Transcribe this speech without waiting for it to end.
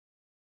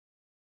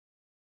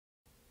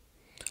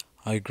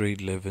Hi, grade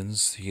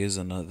 11s. Here's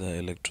another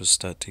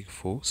electrostatic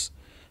force.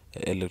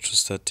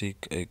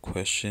 Electrostatic, a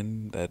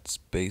question that's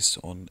based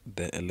on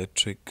the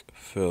electric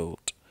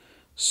field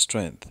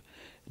strength.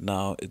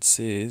 Now it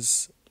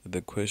says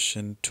the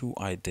question: two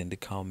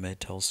identical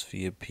metal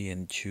sphere P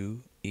and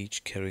Q,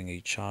 each carrying a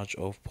charge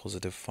of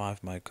positive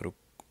 5 micro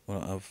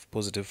of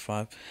positive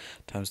 5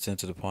 times 10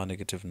 to the power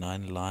negative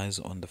 9, lies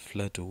on the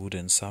flat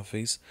wooden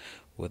surface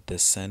with their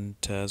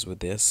centers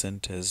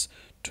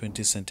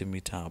 20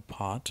 centimeter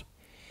apart.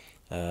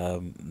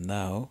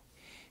 Now,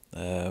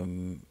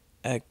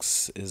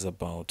 X is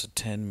about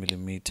 10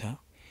 millimeter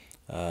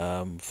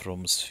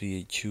from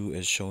sphere Q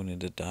as shown in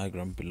the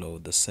diagram below.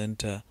 The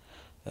center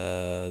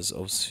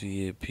of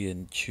sphere P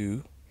and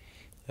Q,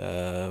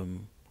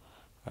 um,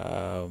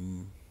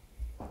 um,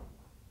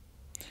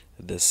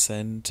 the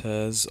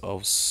centers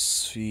of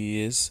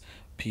spheres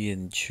P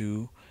and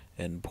Q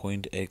and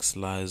point X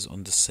lies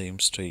on the same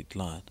straight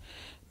line.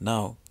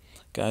 Now,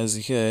 guys,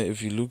 here,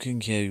 if you're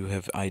looking here, you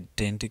have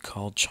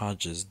identical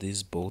charges.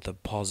 These both are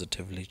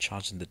positively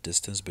charged, and the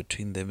distance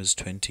between them is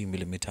 20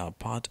 millimeter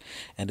apart.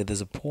 And there's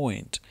a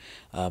point.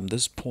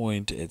 This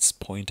point, it's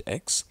point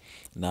X.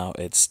 Now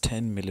it's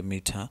 10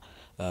 millimeter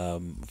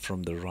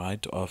from the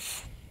right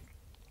of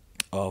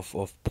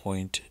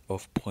point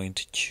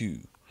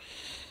Q.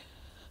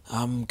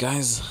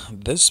 Guys,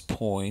 this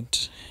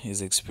point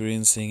is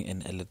experiencing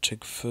an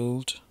electric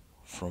field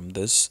from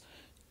this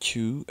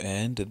Q,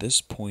 and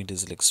this point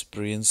is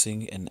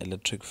experiencing an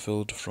electric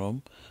field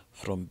from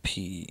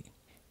P.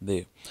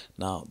 There.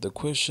 Now the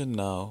question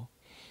now,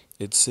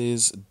 it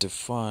says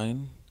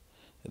define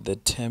the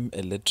term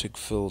electric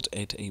field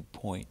at a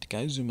point.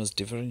 Guys, you must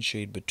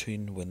differentiate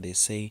between when they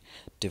say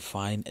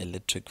define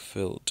electric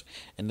field.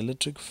 An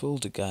electric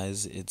field,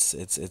 guys, it's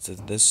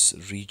this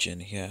region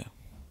here.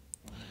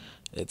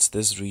 It's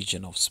this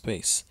region of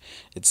space.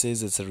 It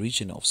says it's a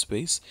region of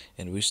space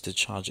in which the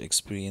charge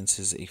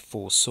experiences a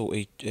force. So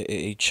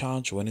a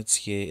charge, when it's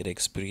here, it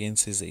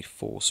experiences a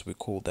force. We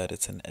call that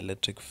it's an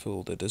electric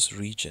field. At this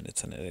region,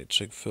 it's an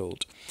electric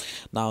field.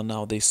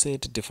 Now they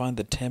said define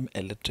the term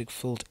electric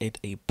field at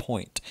a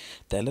point.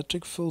 The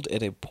electric field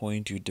at a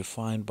point you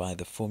define by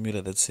the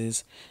formula that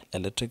says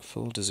electric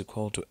field is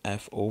equal to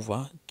F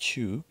over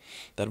Q.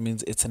 That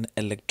means it's an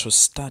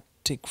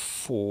electrostatic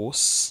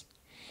force.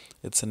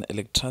 It's an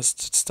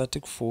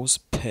electrostatic force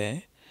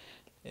per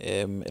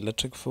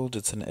electric field.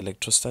 It's an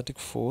electrostatic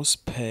force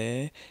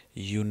per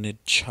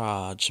unit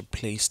charge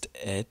placed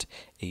at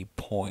a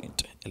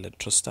point.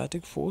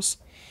 Electrostatic force,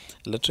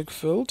 electric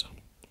field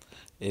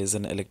is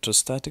an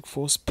electrostatic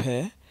force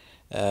per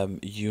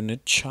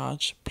unit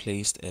charge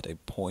placed at a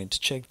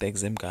point. Check the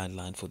exam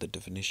guideline for the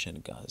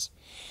definition, guys.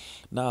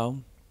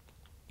 Now,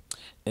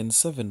 in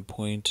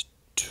 7.2,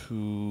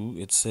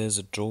 it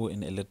says draw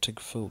an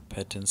electric field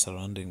pattern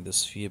surrounding the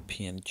sphere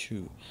P and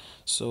Q.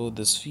 So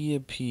the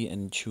sphere P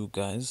and Q,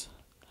 guys,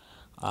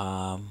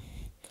 are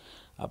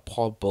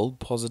both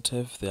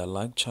positive. They are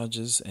like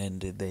charges,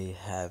 and they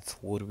have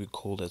what we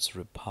call as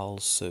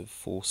repulsive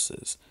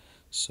forces.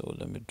 So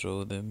let me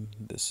draw them.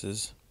 This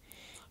is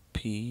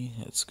P,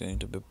 it's going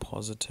to be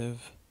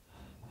positive,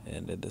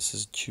 and this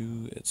is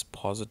Q, it's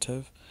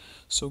positive.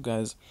 So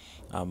guys,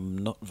 I'm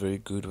not very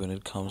good when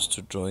it comes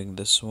to drawing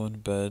this one,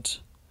 but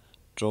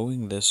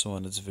drawing this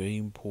one is very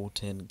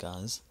important,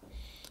 guys,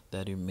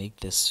 that you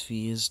make the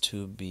spheres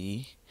to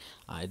be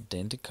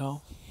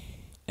identical,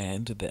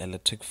 and the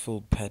electric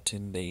field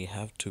pattern, they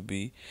have to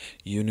be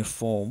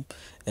uniform,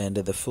 and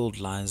the field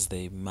lines,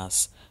 they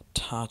must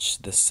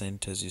touch the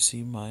centers. You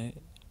see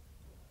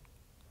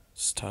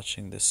it's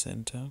touching the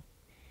center.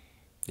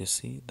 You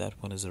see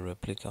that one is a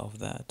replica of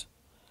that.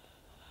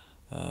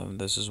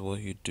 This is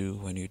what you do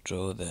when you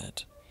draw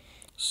that.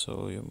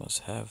 So you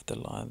must have the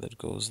line that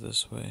goes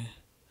this way,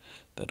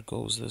 that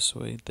goes this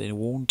way. They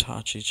won't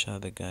touch each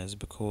other, guys,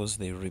 because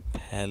they're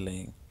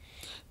repelling.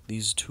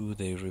 These two,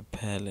 they're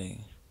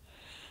repelling.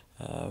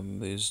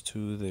 These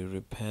two, they're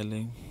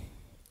repelling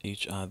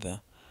each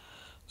other.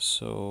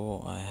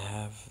 So I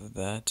have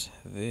that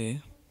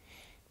there,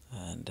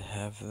 and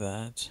have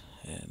that,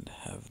 and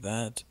have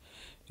that.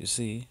 You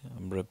see,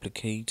 I'm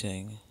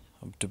replicating,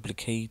 I'm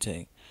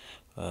duplicating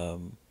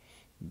that.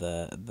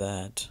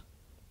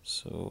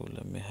 So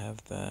let me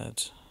have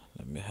that,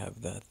 let me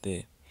have that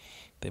there.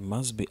 There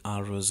must be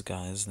arrows,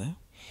 guys. There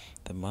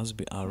must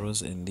be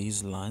arrows in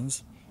these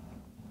lines.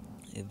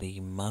 They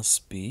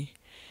must be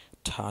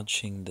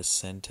touching the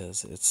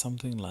centers. It's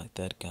something like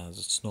that, guys.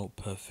 It's not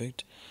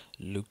perfect.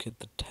 Look at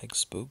the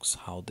textbooks,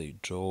 how they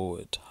draw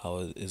it.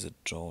 How is it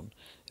drawn?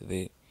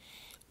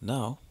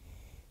 Now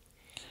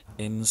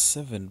in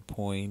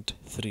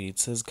 7.3, it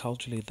says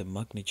calculate the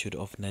magnitude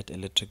of net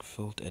electric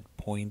field at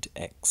point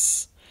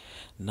X.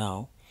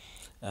 Now,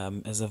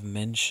 as I've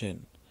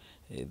mentioned,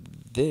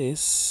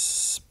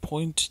 this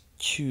point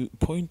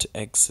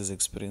X is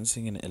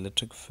experiencing an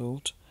electric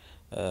field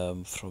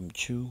from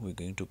Q. We're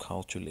going to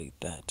calculate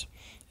that,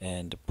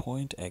 and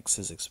point X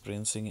is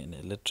experiencing an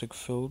electric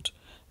field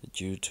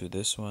due to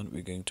this one.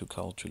 We're going to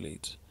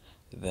calculate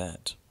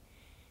that,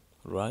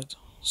 right?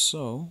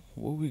 So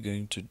what we're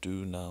going to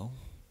do now,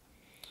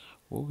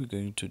 we're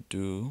going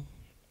to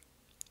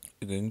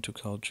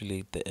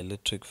calculate the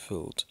electric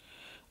field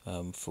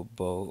for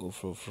both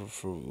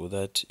for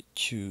that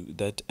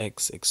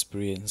X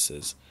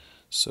experiences.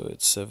 So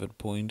it's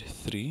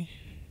 7.3.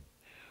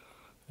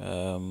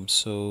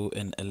 So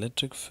an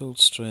electric field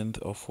strength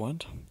of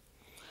what?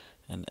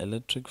 An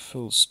electric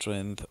field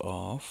strength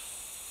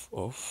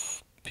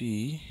of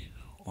P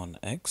on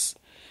X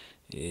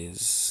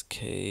is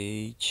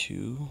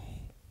KQ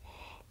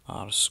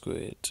R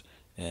squared,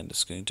 and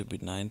it's going to be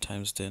 9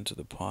 times 10 to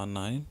the power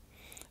 9,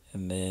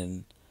 and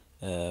then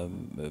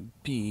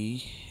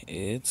P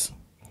it's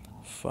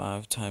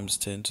 5 times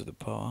 10 to the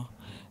power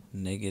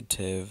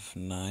negative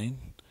 9,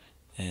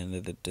 and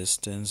the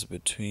distance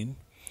between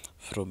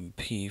from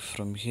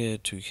here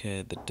to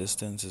here, the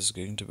distance is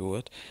going to be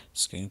what?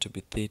 It's going to be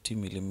 30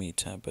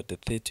 millimeter, but the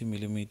 30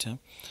 millimeter,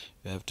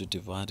 you have to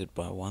divide it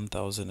by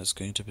 1000. It's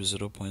going to be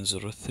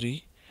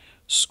 0.03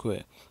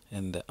 square,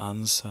 and the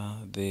answer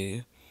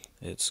there,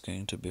 it's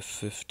going to be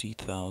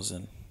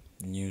 50,000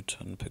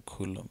 Newton per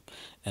coulomb.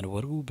 And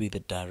what will be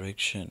the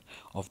direction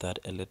of that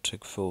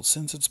electric field?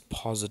 Since it's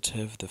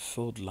positive, the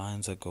field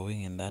lines are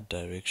going in that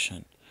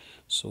direction.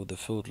 So the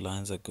field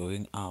lines are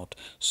going out.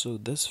 So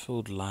this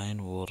field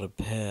line will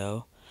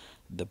repel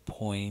the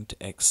point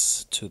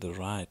X to the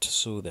right.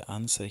 So the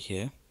answer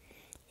here,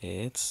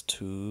 it's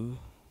to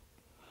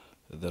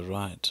the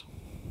right.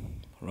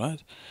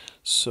 Right?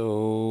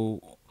 So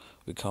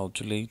we're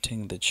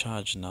calculating the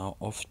charge now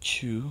of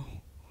Q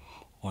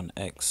on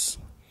X.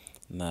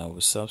 Now we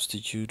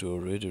substitute,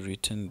 already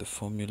written the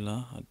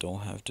formula. I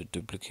don't have to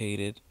duplicate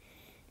it.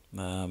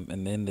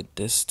 And then the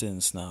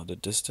distance now, the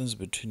distance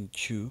between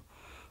Q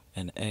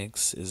and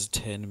X is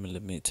 10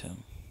 millimeter.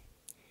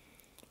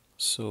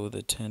 So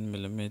the 10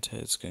 millimeter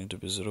is going to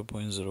be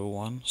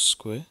 0.01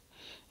 square,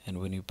 and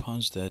when you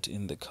punch that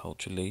in the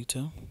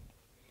calculator,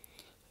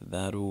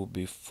 that will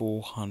be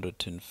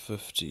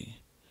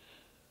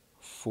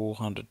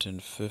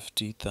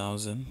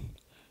 450,000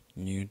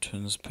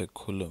 newtons per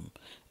coulomb.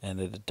 And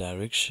the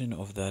direction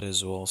of that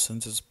as well,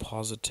 since it's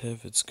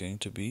positive, it's going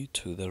to be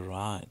to the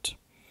right.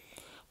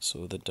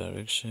 So the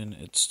direction,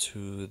 it's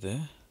to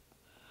the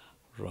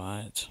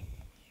right.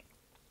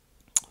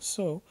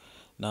 So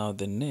now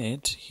the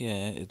net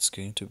here, it's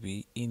going to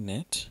be E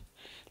net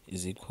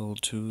is equal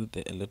to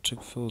the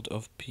electric field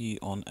of P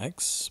on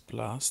X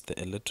plus the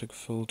electric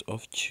field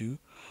of Q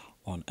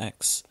on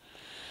X.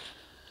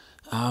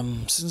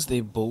 Since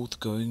they're both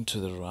going to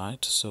the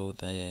right, so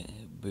they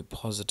be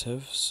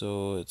positive,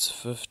 so it's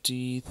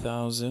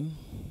 50,000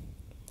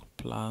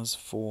 plus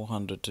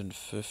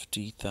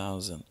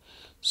 450,000,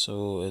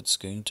 so it's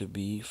going to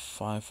be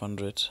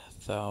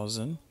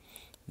 500,000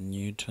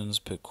 newtons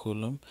per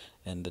coulomb,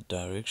 and the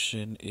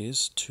direction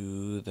is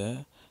to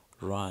the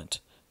right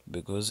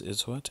because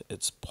it's what?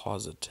 It's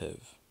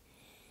positive.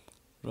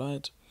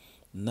 Right?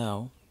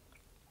 Now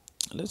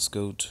let's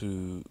go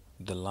to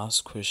the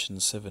last question,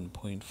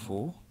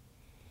 7.4.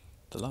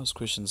 The last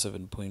question,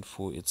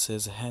 7.4, it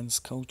says, hence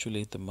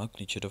calculate the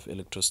magnitude of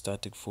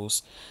electrostatic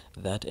force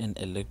that an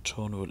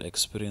electron will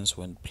experience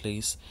when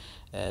placed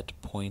at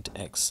point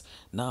X.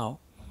 Now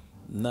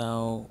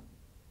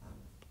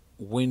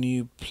when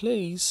you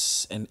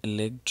place an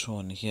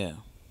electron here,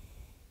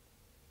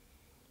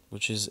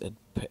 which is at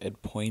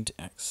point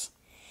X,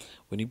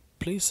 when you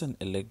place an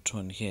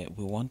electron here,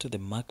 we wanted the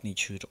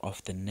magnitude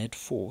of the net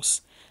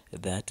force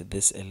that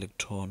this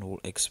electron will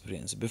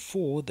experience.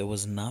 Before, there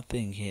was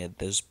nothing here at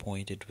this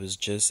point, it was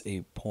just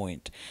a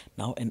point.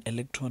 Now an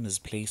electron is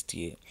placed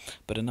here,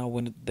 but now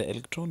when the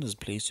electron is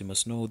placed, you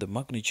must know the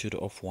magnitude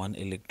of one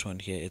electron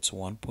here. It's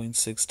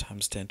 1.6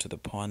 times 10 to the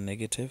power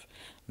negative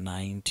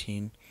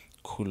 19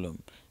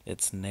 coulomb.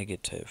 It's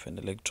negative, an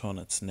electron,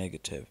 it's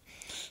negative.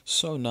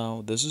 So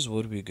now this is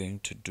what we're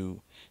going to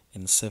do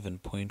in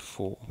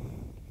 7.4.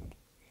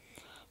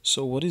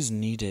 So what is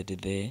needed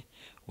there?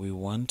 We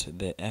want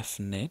the F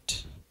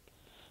net,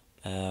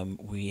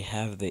 we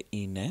have the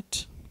E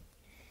net,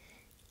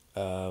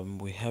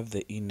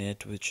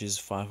 which is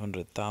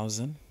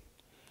 500,000.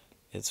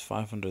 It's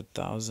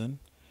 500,000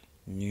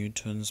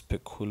 newtons per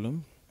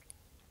coulomb.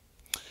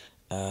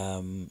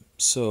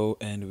 So,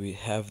 and we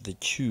have the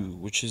Q,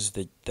 which is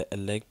the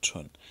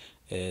electron.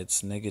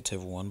 It's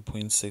negative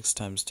 1.6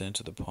 times 10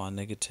 to the power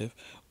negative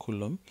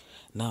coulomb.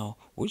 Now,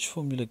 which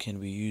formula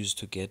can we use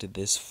to get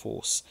this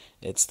force?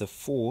 It's the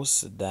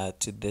force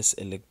that this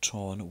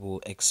electron will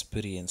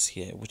experience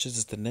here, which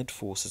is the net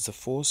force. It's a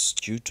force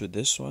due to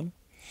this one,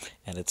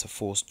 and it's a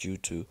force due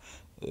to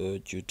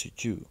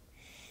Q.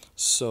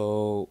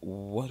 So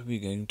what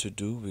we're going to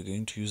do, we're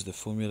going to use the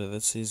formula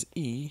that says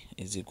E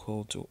is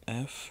equal to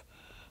F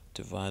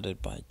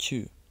divided by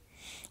Q.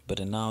 But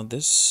now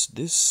this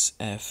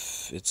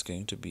F, it's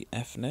going to be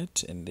F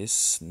net, and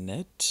this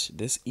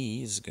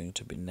E is going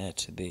to be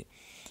net there,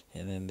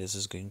 and then this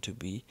is going to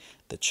be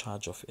the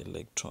charge of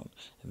electron,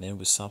 and then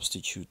we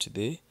substitute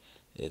there.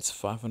 It's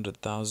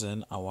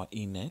 500,000 our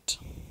E net,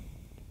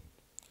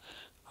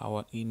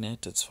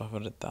 it's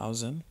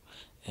 500,000,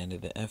 and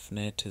the F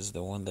net is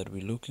the one that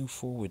we're looking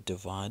for. We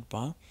divide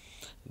by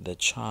the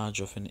charge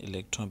of an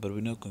electron, but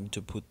we're not going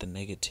to put the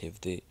negative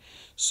there,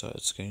 so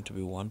it's going to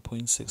be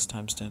 1.6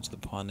 times 10 to the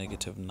power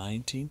negative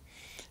 19.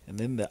 And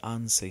then the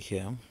answer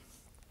here,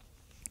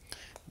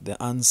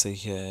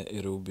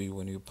 it will be,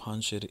 when you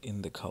punch it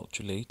in the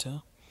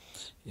calculator,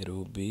 it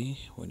will be,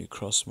 when you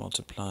cross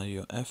multiply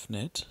your F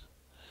net,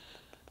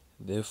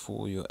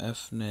 therefore your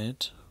F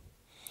net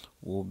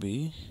will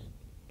be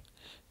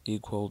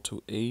equal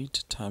to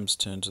 8 times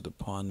 10 to the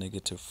power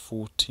negative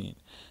 14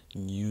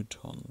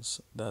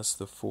 newtons. That's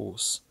the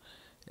force,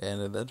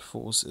 and that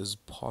force is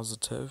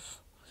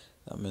positive.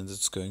 That means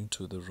it's going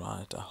to the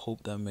right. I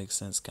hope that makes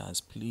sense,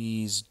 guys.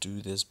 Please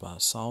do this by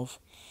yourself,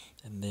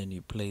 and then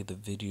you play the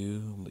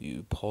video,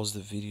 you pause the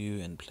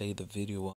video and play the video